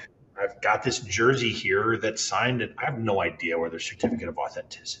 Like, Yeah. I've got this jersey here that's signed, and I have no idea where the certificate of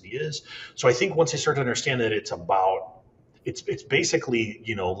authenticity is. So I think once I start to understand that it's basically,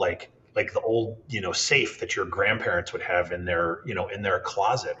 like the old, safe that your grandparents would have in their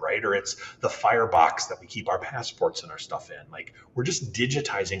closet, right? Or it's the firebox that we keep our passports and our stuff in. Like, we're just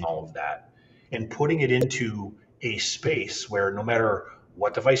digitizing all of that and putting it into a space where no matter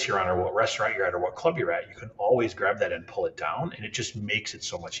what device you're on or what restaurant you're at or what club you're at, you can always grab that and pull it down, and it just makes it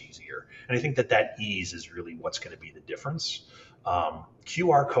so much easier. And I think that ease is really what's going to be the difference.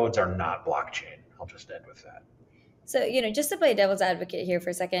 QR codes are not blockchain. I'll just end with that. So, just to play devil's advocate here for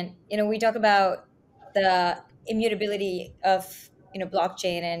a second, we talk about the immutability of,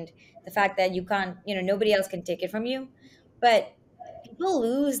 blockchain and the fact that you can't, nobody else can take it from you. But people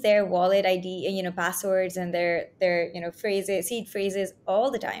lose their wallet ID, passwords and their, phrases, seed phrases all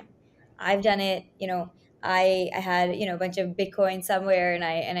the time. I've done it, I had, a bunch of Bitcoin somewhere and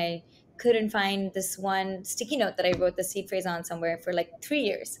I couldn't find this one sticky note that I wrote the seed phrase on somewhere for like 3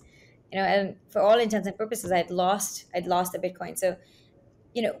 years, and for all intents and purposes, I'd lost the Bitcoin. So,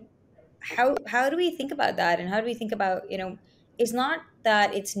 you know, how do we think about that? And how do we think about, it's not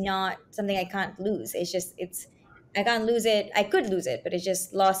that it's not something I can't lose. It's just, I can't lose it. I could lose it, but it's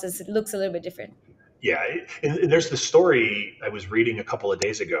just losses. It looks a little bit different. Yeah, and there's the story I was reading a couple of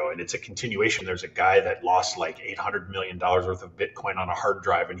days ago, and it's a continuation. There's a guy that lost like $800 million worth of Bitcoin on a hard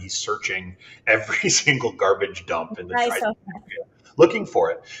drive, and he's searching every single garbage dump in the I tri saw. looking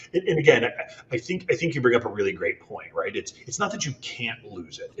for it. And again, I think you bring up a really great point, right? It's not that you can't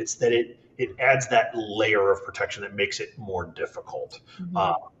lose it; it's that it adds that layer of protection that makes it more difficult. Mhm.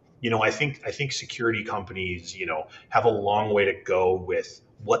 Uh, I think security companies, have a long way to go with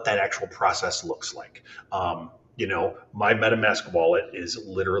what that actual process looks like. My MetaMask wallet is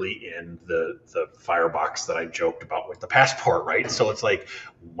literally in the firebox that I joked about with the passport, right? So it's like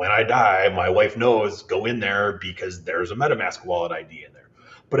when I die, my wife knows go in there because there's a MetaMask wallet ID in there.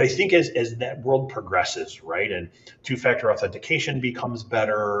 But I think as that world progresses, right, and two-factor authentication becomes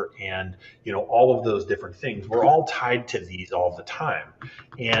better, and all of those different things, we're all tied to these all the time,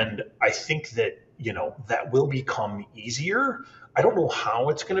 and I think that that will become easier. I don't know how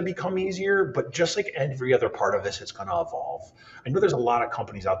it's going to become easier, but just like every other part of this, it's going to evolve. I know there's a lot of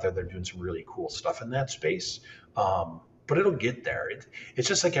companies out there that are doing some really cool stuff in that space, but it'll get there. It's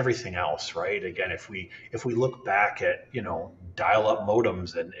just like everything else, right? Again, if we look back at dial-up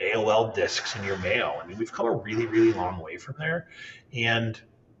modems and AOL discs in your mail, I mean, we've come a really really long way from there, and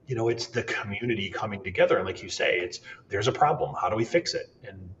it's the community coming together. And like you say, there's a problem. How do we fix it?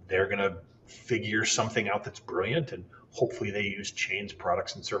 And they're going to figure something out that's brilliant, and hopefully they use Chain's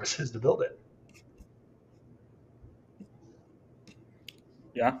products and services to build it.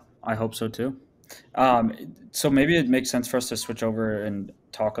 Yeah, I hope so too. So maybe it makes sense for us to switch over and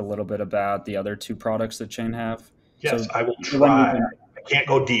talk a little bit about the other two products that Chain have. Yes, So I will the one we've try. been I can't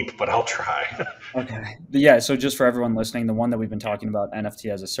go deep, but I'll try. okay, yeah. So just for everyone listening, the one that we've been talking about,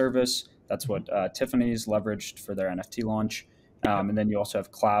 NFT as a service, that's what Tiffany's leveraged for their NFT launch, and then you also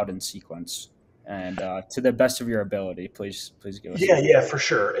have Cloud and Sequence. And to the best of your ability, please give us Yeah, some. yeah, for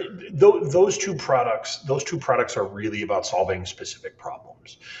sure. Those two products are really about solving specific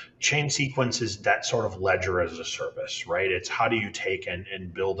problems. Chain sequence is that sort of ledger as a service, right? It's how do you take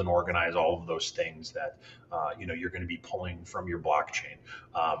and build and organize all of those things that you're going to be pulling from your blockchain.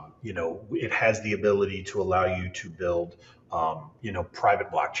 It has the ability to allow you to build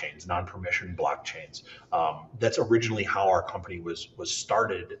private blockchains, non-permission blockchains. That's originally how our company was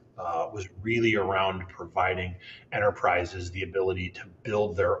started. Was really around providing enterprises the ability to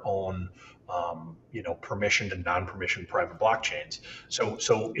build their own, permissioned and non-permissioned private blockchains.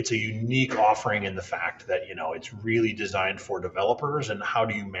 So it's a unique offering in the fact that it's really designed for developers, and how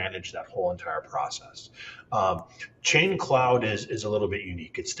do you manage that whole entire process. Um, Chain Cloud is a little bit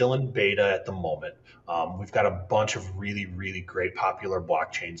unique. It's still in beta at the moment. We've got a bunch of really, really great popular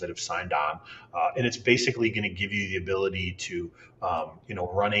blockchains that have signed on, and it's basically going to give you the ability to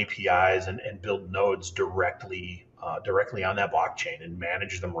run APIs and build nodes directly on that blockchain and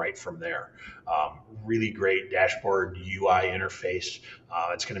manage them right from there. Really great dashboard UI interface.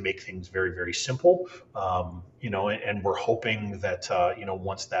 It's going to make things very, very simple. And we're hoping that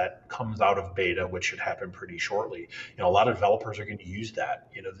once that comes out of beta, which should happen pretty shortly, a lot of developers are going to use that.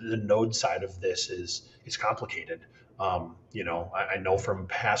 The node side of this is complicated. I know from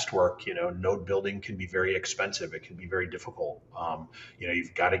past work, node building can be very expensive. It can be very difficult.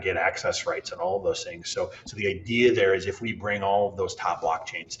 You've got to get access rights and all of those things. So the idea there is if we bring all of those top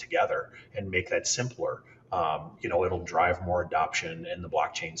blockchains together and make that simpler, it'll drive more adoption in the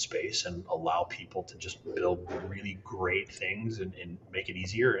blockchain space and allow people to just build really great things and make it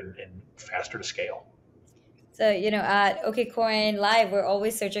easier and faster to scale. So, at Okcoin Live, we're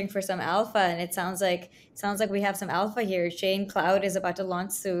always searching for some alpha, and it sounds like we have some alpha here. Chain Cloud is about to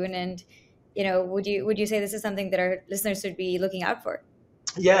launch soon, and would you say this is something that our listeners should be looking out for?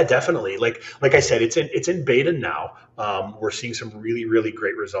 Yeah, definitely. Like I said, it's in beta now. We're seeing some really really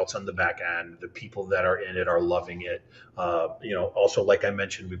great results on the back end. The people that are in it are loving it. Also like I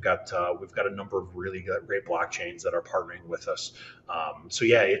mentioned, we've got a number of really great blockchains that are partnering with us. So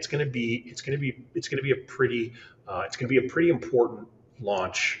yeah, it's gonna be a pretty important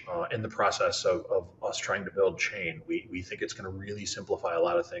launch in the process of us trying to build chain. We think it's going to really simplify a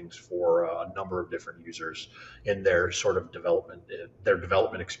lot of things for a number of different users in their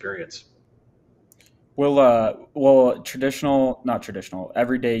development experience. Will not traditional,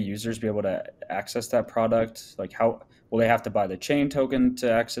 everyday users be able to access that product? Like, how will they have to buy the chain token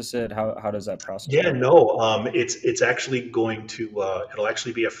to access it? How does that process Yeah, work? no, it's actually going to it'll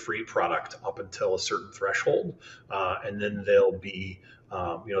actually be a free product up until a certain threshold, and then there'll be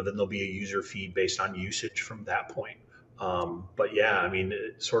a user fee based on usage from that point. But yeah, I mean,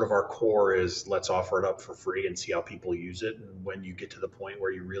 sort of our core is let's offer it up for free and see how people use it. And when you get to the point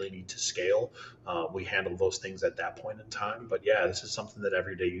where you really need to scale, we handle those things at that point in time. But yeah, this is something that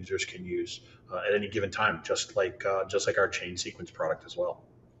everyday users can use at any given time, just like our chain sequence product as well.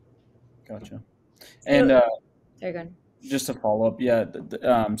 Gotcha. And So, there you go. just to follow up, yeah.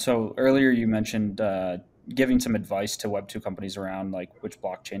 So earlier you mentioned giving some advice to Web2 companies around like which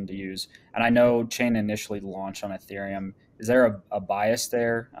blockchain to use. And I know Chain initially launched on Ethereum. Is there a bias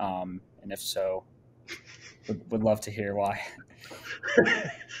there? And if so, would love to hear why.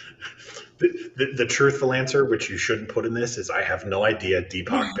 The truthful answer, which you shouldn't put in this, is I have no idea.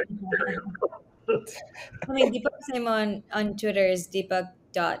 Deepak picked Ethereum. I mean, Deepak's name on Twitter is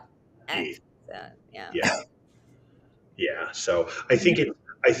Deepak.x. Yeah, So, yeah. yeah, yeah. So I think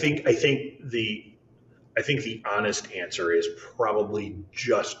the honest answer is probably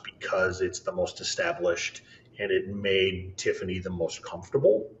just because it's the most established and it made Tiffany the most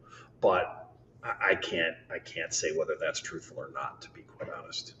comfortable. But I can't say whether that's truthful or not, to be quite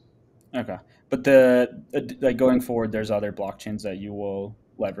honest. Okay, but the like going forward, there's other blockchains that you will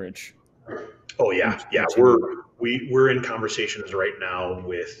leverage Oh and yeah, yeah. continue. We're in conversations right now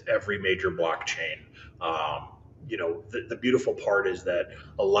with every major blockchain. The beautiful part is that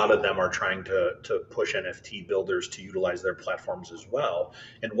a lot of them are trying to push NFT builders to utilize their platforms as well.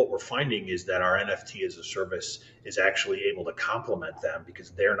 And what we're finding is that our NFT as a service is actually able to complement them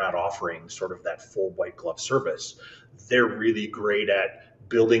because they're not offering sort of that full white glove service. They're really great at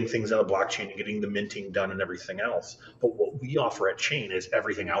building things on the blockchain and getting the minting done and everything else. But what we offer at Chain is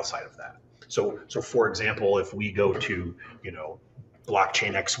everything outside of that. So for example, if we go to,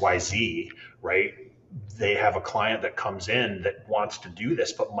 blockchain XYZ, right? They have a client that comes in that wants to do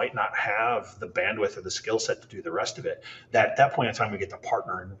this, but might not have the bandwidth or the skill set to do the rest of it. That at that point in time, we get to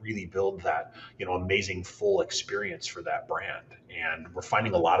partner and really build that, amazing full experience for that brand. And we're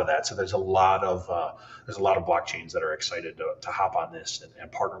finding a lot of that. So there's a lot of blockchains that are excited to hop on this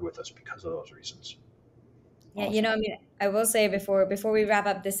and partner with us because of those reasons. Yeah, Awesome. I mean, I will say before we wrap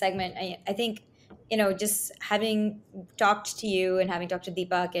up this segment, I think, just having talked to you and having talked to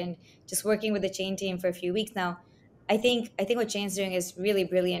Deepak and just working with the chain team for a few weeks now, I think what Chain's doing is really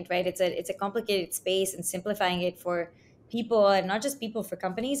brilliant, right? It's a complicated space and simplifying it for people and not just people, for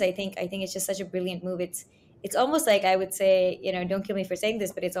companies. I think it's just such a brilliant move. It's almost like, I would say, don't kill me for saying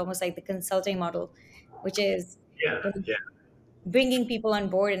this, but it's almost like the consulting model, which is Yeah, yeah. bringing people on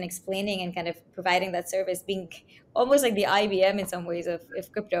board and explaining and kind of providing that service, being almost like the IBM in some ways of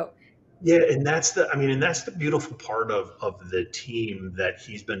crypto. Yeah, and that's the beautiful part of the team that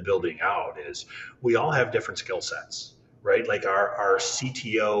he's been building out is we all have different skill sets, right? Like our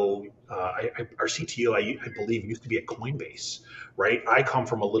CTO, our CTO, I believe, used to be at Coinbase, right? I come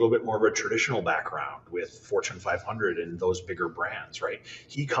from a little bit more of a traditional background with Fortune 500 and those bigger brands, right?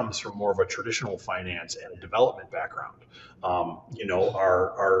 He comes from more of a traditional finance and development background. Our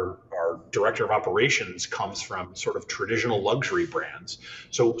director of operations comes from sort of traditional luxury brands.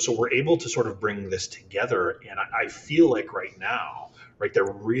 So we're able to sort of bring this together, and I feel like right now, right, there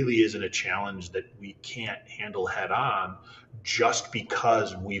really isn't a challenge that we can't handle head on just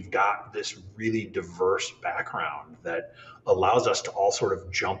because we've got this really diverse background that allows us to all sort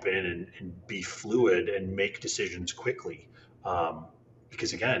of jump in and be fluid and make decisions quickly.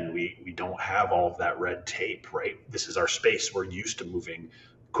 Because again, we don't have all of that red tape, right? This is our space. We're used to moving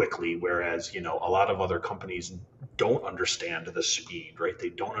quickly, whereas a lot of other companies don't understand the speed, right? They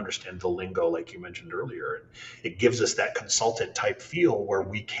don't understand the lingo, like you mentioned earlier. And it gives us that consultant type feel where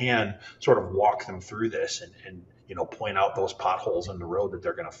we can sort of walk them through this and point out those potholes in the road that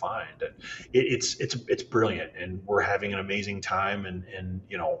they're going to find. And it's brilliant, and we're having an amazing time. And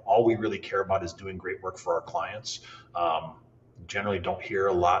all we really care about is doing great work for our clients. Generally don't hear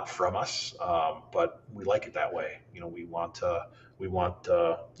a lot from us, but we like it that way. We want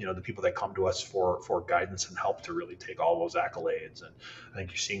the people that come to us for guidance and help to really take all those accolades. And I think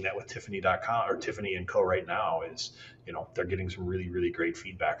you're seeing that with Tiffany.com or Tiffany and Co. right now. Is they're getting some really, really great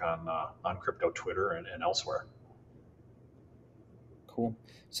feedback on crypto Twitter and elsewhere. Cool.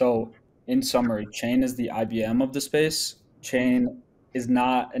 So in summary, Chain is the IBM of the space. Chain is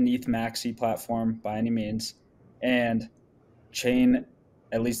not an ETH maxi platform by any means, and Chain,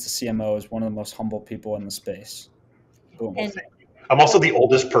 at least the CMO, is one of the most humble people in the space. Boom. And I'm also the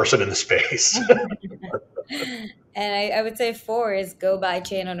oldest person in the space. and I would say 4 is go buy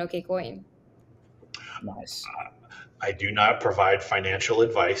Chain on Okcoin. Nice. I do not provide financial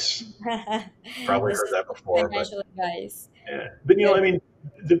advice. Probably heard that before. Financial advice. Yeah. But I mean,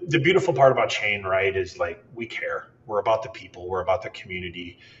 the beautiful part about Chain, right, is like we care. We're about the people. We're about the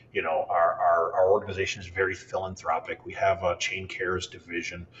community. Our organization is very philanthropic. We have a Chain Cares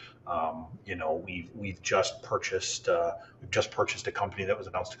division. We've just purchased a company that was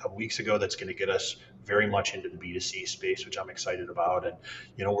announced a couple weeks ago that's going to get us very much into the B2C space, which I'm excited about. And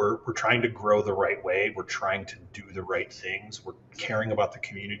we're trying to grow the right way. We're trying to do the right things. We're caring about the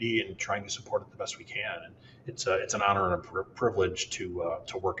community and trying to support it the best we can. And it's an honor and a privilege to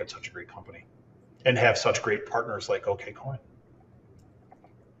work at such a great company and have such great partners like Okcoin.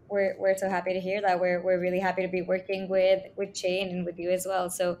 We're so happy to hear that. We're really happy to be working with Chain and with you as well.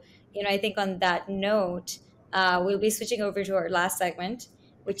 So I think on that note, we'll be switching over to our last segment,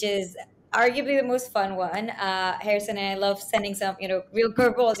 which is arguably the most fun one. Harrison and I love sending some real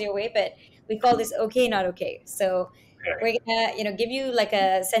curveballs your way, but we call this okay, not okay. So we're gonna give you like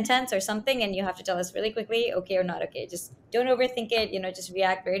a sentence or something, and you have to tell us really quickly, okay or not okay. Just don't overthink it. Just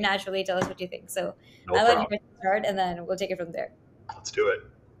react very naturally. Tell us what you think. So I'll let you start, and then we'll take it from there. Let's do it.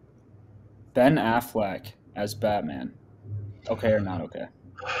 Ben Affleck as Batman. Okay or not okay?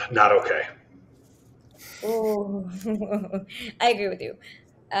 Not okay. Ooh, I agree with you.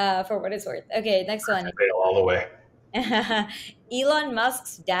 For what it's worth. Okay, next one. Fail all the way. Elon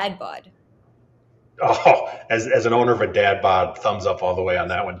Musk's dad bod. Oh, as an owner of a dad bod, thumbs up all the way on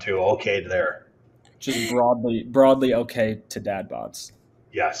that one too. Okay there. Just broadly okay to dad bods.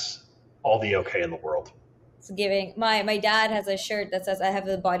 Yes, all the okay in the world. It's giving. My dad has a shirt that says I have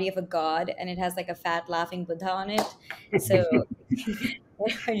the body of a god, and it has like a fat laughing Buddha on it. So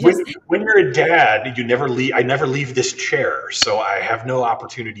when you're a dad, you never leave. I never leave this chair, so I have no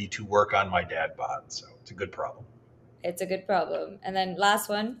opportunity to work on my dad bod. So it's a good problem. It's a good problem. And then last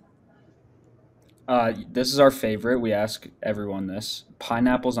one. This is our favorite. We ask everyone this.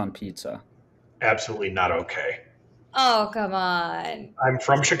 Pineapples on pizza. Absolutely not okay. Oh, come on. I'm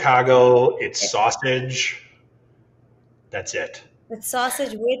from Chicago. It's sausage. That's it. With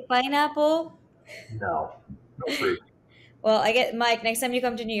sausage with pineapple? No fruit. Well, I get Mike. Next time you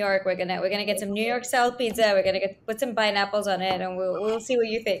come to New York, we're gonna get some New York style pizza. We're gonna put some pineapples on it, and we'll see what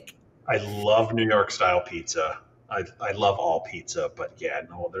you think. I love New York style pizza. I love all pizza, but yeah,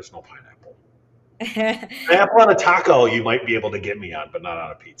 no, there's no pineapple. Pineapple on a taco, you might be able to get me on, but not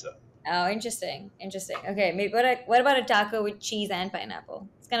on a pizza. Oh, interesting. Okay, maybe what about a taco with cheese and pineapple?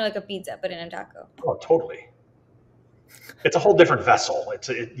 It's kind of like a pizza, but in a taco. Oh, totally. It's a whole different vessel.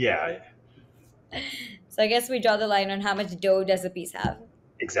 Yeah. So I guess we draw the line on how much dough does the piece have.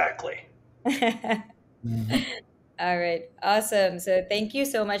 Exactly. All right. Awesome. So thank you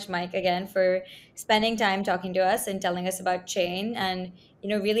so much, Mike, again, for spending time talking to us and telling us about Chain and,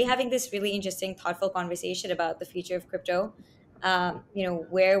 really having this really interesting, thoughtful conversation about the future of crypto.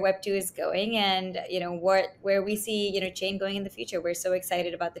 where Web 2 is going, and where we see chain going in the future. We're so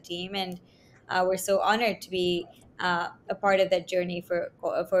excited about the team, and we're so honored to be a part of that journey for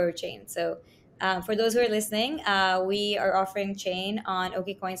chain. So for those who are listening, we are offering chain on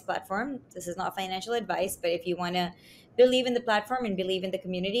Okcoin's platform. This is not financial advice, but if you want to believe in the platform and believe in the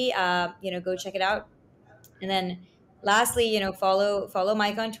community, go check it out. And then lastly, follow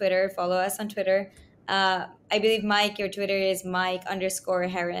Mike on Twitter, follow us on Twitter. I believe, Mike, your Twitter is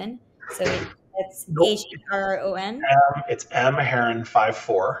Mike_Herron. So that's Nope. Herron. It's M Herron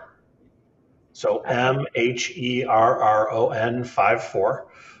 54. So MHERRON 54.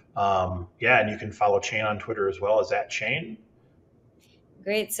 Yeah, and you can follow Chain on Twitter as well as @Chain.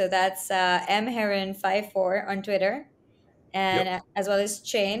 Great. So that's mheron54 on Twitter, and Yep. as well as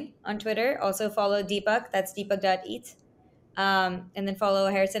Chain on Twitter. Also follow Deepak. That's Deepak.eat. And then follow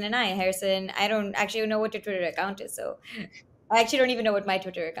Harrison and I. Harrison, I don't actually know what your Twitter account is, so I actually don't even know what my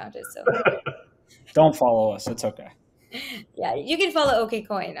Twitter account is. So Don't follow us. It's okay. yeah, you can follow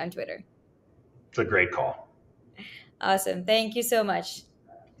Okcoin on Twitter. It's a great call. Awesome. Thank you so much.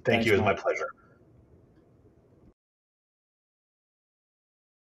 Thank Thanks, you. It was Mike. my pleasure.